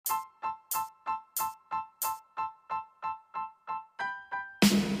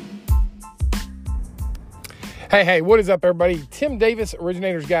Hey, what is up, everybody? Tim Davis,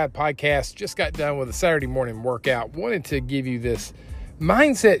 Originator's Guide podcast. Just got done with a Saturday morning workout. Wanted to give you this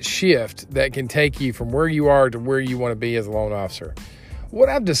mindset shift that can take you from where you are to where you want to be as a loan officer. What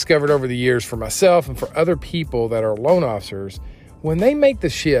I've discovered over the years for myself and for other people that are loan officers, when they make the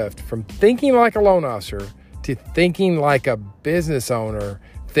shift from thinking like a loan officer to thinking like a business owner,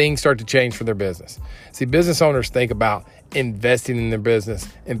 things start to change for their business. See, business owners think about investing in their business,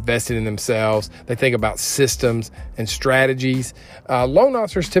 investing in themselves. They think about systems and strategies. Loan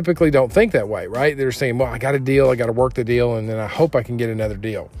officers typically don't think that way, right? They're saying, well, I got a deal, I got to work the deal, and then I hope I can get another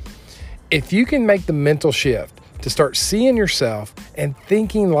deal. If you can make the mental shift to start seeing yourself and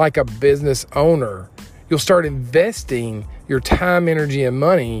thinking like a business owner, you'll start investing your time, energy, and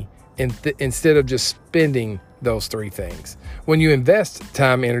money instead of just spending those three things. When you invest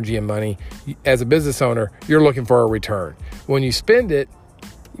time, energy, and money, as a business owner, you're looking for a return. When you spend it,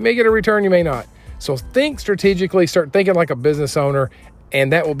 you may get a return, you may not. So think strategically, start thinking like a business owner,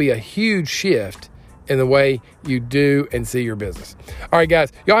 and that will be a huge shift in the way you do and see your business. All right,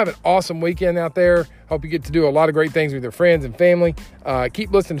 guys, y'all have an awesome weekend out there. Hope you get to do a lot of great things with your friends and family.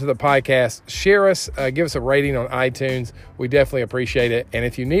 Keep listening to the podcast. Share us. Give us a rating on iTunes. We definitely appreciate it. And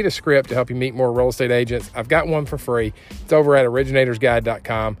if you need a script to help you meet more real estate agents, I've got one for free. It's over at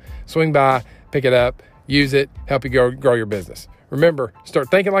originatorsguide.com. Swing by, pick it up, use it, help you grow your business. Remember,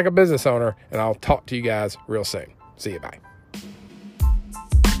 start thinking like a business owner, and I'll talk to you guys real soon. See you. Bye.